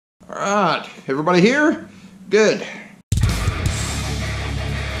All right, everybody here? Good.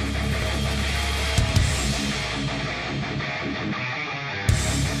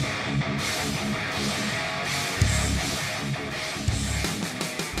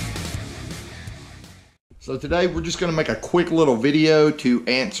 So today we're just going to make a quick little video to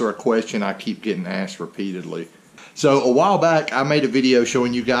answer a question I keep getting asked repeatedly. So a while back I made a video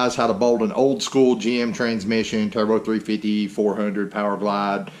showing you guys how to bolt an old school GM transmission, turbo 350, 400, power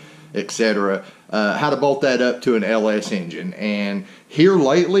glide, etc. How to bolt that up to an LS engine. And here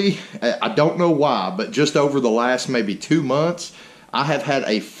lately, I don't know why, but just over the last maybe 2 months, I have had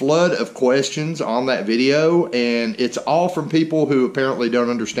a flood of questions on that video, and it's all from people who apparently don't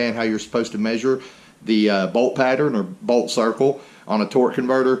understand how you're supposed to measure the bolt pattern or bolt circle on a torque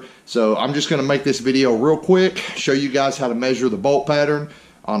converter. So I'm just going to make this video real quick, show you guys how to measure the bolt pattern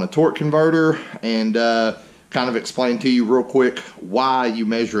on a torque converter, and kind of explain to you real quick why you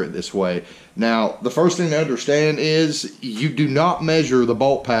measure it this way. Now, the first thing to understand is you do not measure the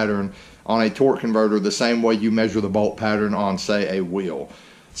bolt pattern on a torque converter the same way you measure the bolt pattern on, say, a wheel.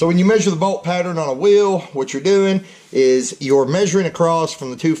 So when you measure the bolt pattern on a wheel, what you're doing is you're measuring across from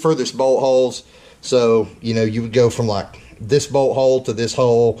the two furthest bolt holes. So, you know, you would go from like this bolt hole to this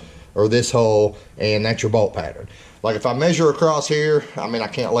hole or this hole, and that's your bolt pattern. Like if I measure across here, I mean, I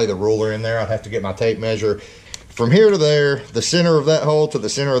can't lay the ruler in there. I'd have to get my tape measure. From here to there, the center of that hole to the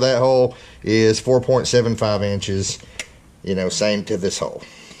center of that hole is 4.75 inches, you know, same to this hole.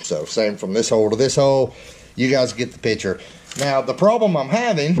 So same from this hole to this hole. You guys get the picture. Now, the problem I'm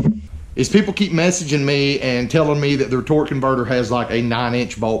having is people keep messaging me and telling me that their torque converter has like a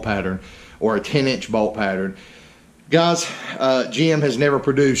 9-inch bolt pattern or a 10-inch bolt pattern. Guys, GM has never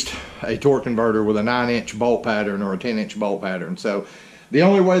produced a torque converter with a 9-inch bolt pattern or a 10-inch bolt pattern. So the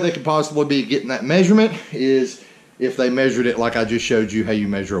only way they could possibly be getting that measurement is if they measured it like I just showed you how you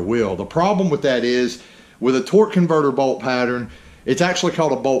measure a wheel. The problem with that is, with a torque converter bolt pattern, it's actually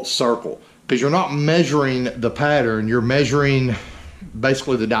called a bolt circle, because you're not measuring the pattern, you're measuring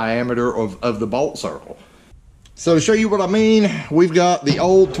basically the diameter of the bolt circle. So to show you what I mean, we've got the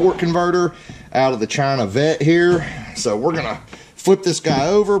old torque converter out of the China Vet here. So we're gonna flip this guy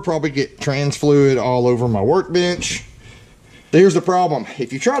over, probably get trans fluid all over my workbench. Here's the problem.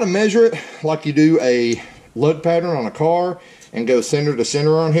 If you try to measure it like you do a lug pattern on a car and go center to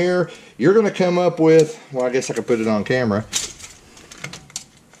center on here, you're gonna come up with, well, I guess I could put it on camera.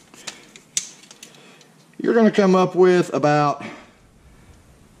 You're gonna come up with about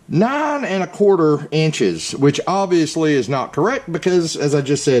 9¼ inches, which obviously is not correct because, as I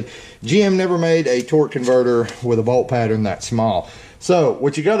just said, GM never made a torque converter with a bolt pattern that small. So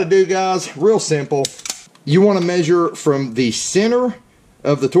what you got to do, guys, real simple. You want to measure from the center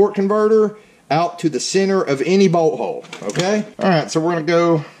of the torque converter out to the center of any bolt hole, okay? All right, so we're going to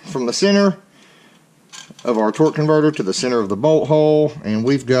go from the center of our torque converter to the center of the bolt hole, and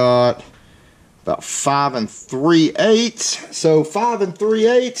we've got about 5 3/8. So 5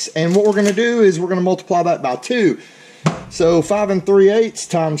 3/8, and what we're going to do is we're going to multiply that by 2. So 5 3/8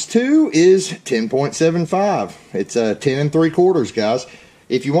 times 2 is 10.75. It's 10 3/4, guys.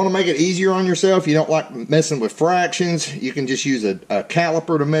 If you want to make it easier on yourself, you don't like messing with fractions, you can just use a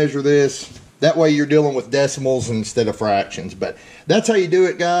caliper to measure this. That way you're dealing with decimals instead of fractions. But that's how you do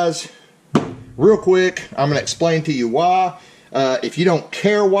it, guys. Real quick, I'm going to explain to you why. If you don't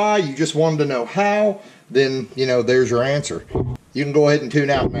care why, you just wanted to know how, then, you know, there's your answer. You can go ahead and tune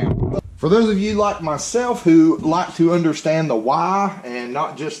out now. For those of you like myself who like to understand the why and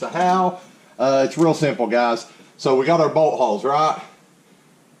not just the how, it's real simple, guys. So we got our bolt holes, right?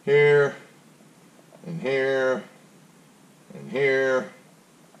 Here, and here, and here.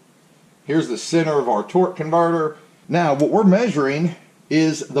 Here's the center of our torque converter. Now, what we're measuring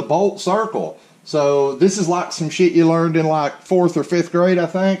is the bolt circle. So this is like some shit you learned in like 4th or 5th grade, I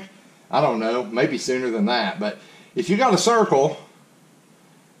think. I don't know, maybe sooner than that. But if you got a circle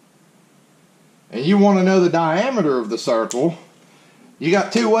and you want to know the diameter of the circle, you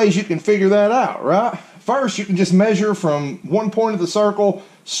got 2 ways you can figure that out, right? First, you can just measure from one point of the circle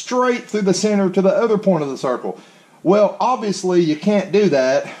straight through the center to the other point of the circle. Well, obviously you can't do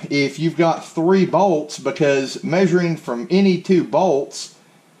that if you've got 3 bolts, because measuring from any 2 bolts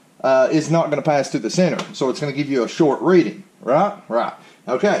is not going to pass through the center. So it's going to give you a short reading, right? Right.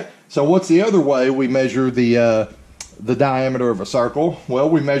 Okay. So what's the other way we measure the diameter of a circle? Well,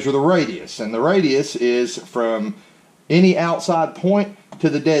 we measure the radius, and the radius is from any outside point to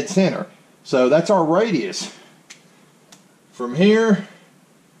the dead center. So that's our radius. From here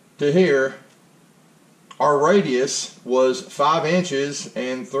to here, our radius was 5 inches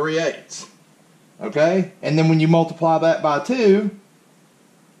and 3/8. Okay? And then when you multiply that by 2,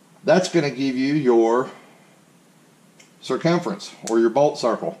 That's going to give you your circumference or your bolt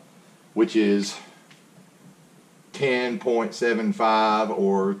circle, which is 10.75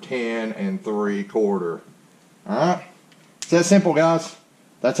 or 10 3/4. Alright? It's that simple, guys.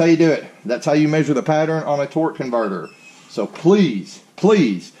 That's how you do it. That's how you measure the pattern on a torque converter. So please,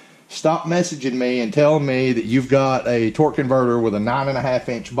 please stop messaging me and telling me that you've got a torque converter with a 9.5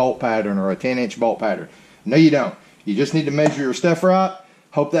 inch bolt pattern or a 10 inch bolt pattern. No, you don't. You just need to measure your stuff right.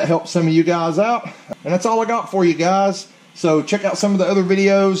 Hope that helps some of you guys out. And that's all I got for you guys. So check out some of the other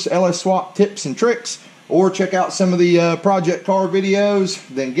videos, LS swap tips and tricks, or check out some of the project car videos.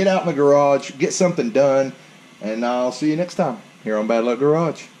 Then get out in the garage, get something done, and I'll see you next time here on Bad Luck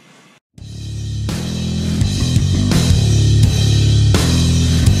Garage.